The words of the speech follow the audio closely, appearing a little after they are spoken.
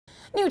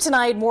New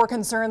tonight, more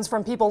concerns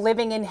from people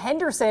living in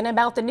Henderson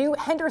about the new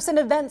Henderson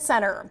Event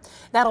Center.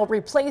 That'll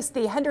replace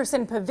the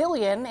Henderson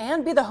Pavilion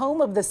and be the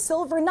home of the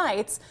Silver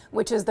Knights,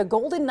 which is the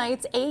Golden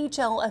Knights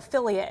AHL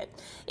affiliate.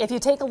 If you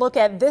take a look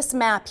at this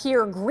map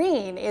here,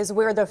 green is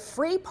where the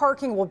free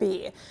parking will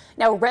be.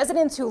 Now,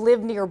 residents who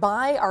live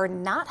nearby are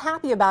not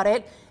happy about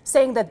it,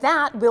 saying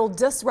that will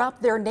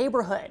disrupt their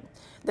neighborhood.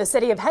 The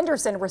city of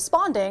Henderson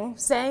responding,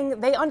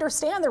 saying they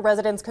understand the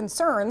residents'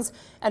 concerns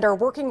and are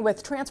working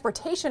with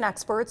transportation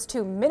experts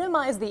to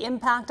minimize the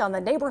impact on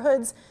the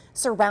neighborhoods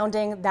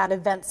surrounding that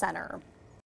event center.